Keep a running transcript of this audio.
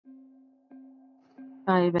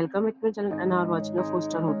Hi, welcome back to my channel and are watching a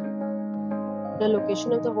 4-star hotel. The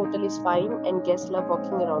location of the hotel is fine and guests love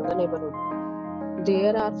walking around the neighborhood.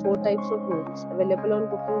 There are 4 types of rooms available on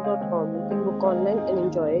booking.com. You can book online and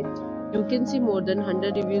enjoy it. You can see more than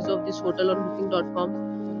 100 reviews of this hotel on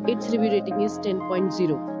booking.com. Its review rating is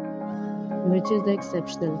 10.0, which is the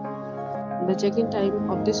exceptional. The check-in time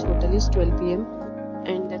of this hotel is 12 p.m.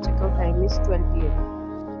 and the checkout time is 12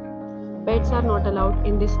 p.m. Pets are not allowed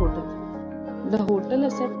in this hotel. The hotel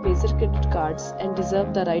accepts major credit cards and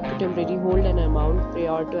reserves the right to temporarily hold an amount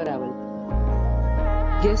prior to arrival.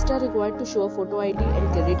 Guests are required to show a photo ID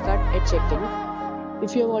and credit card at check-in.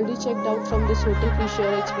 If you have already checked out from this hotel, please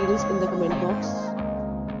share your experience in the comment box.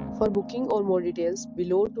 For booking or more details,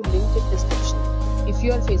 below to link in description. If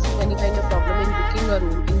you are facing any kind of problem in booking a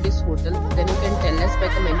room in this hotel, then you can tell us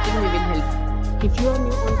by commenting, we will help. If you are new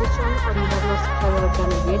on this channel or you have not subscribed our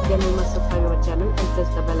channel yet, then you must subscribe our channel and press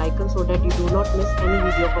the bell icon so that you do not miss any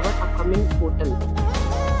video of our upcoming hotel.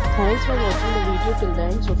 Thanks for watching the video till the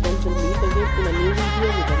end. So friends, will meet again in a new video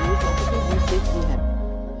with a new property. Be safe, be happy.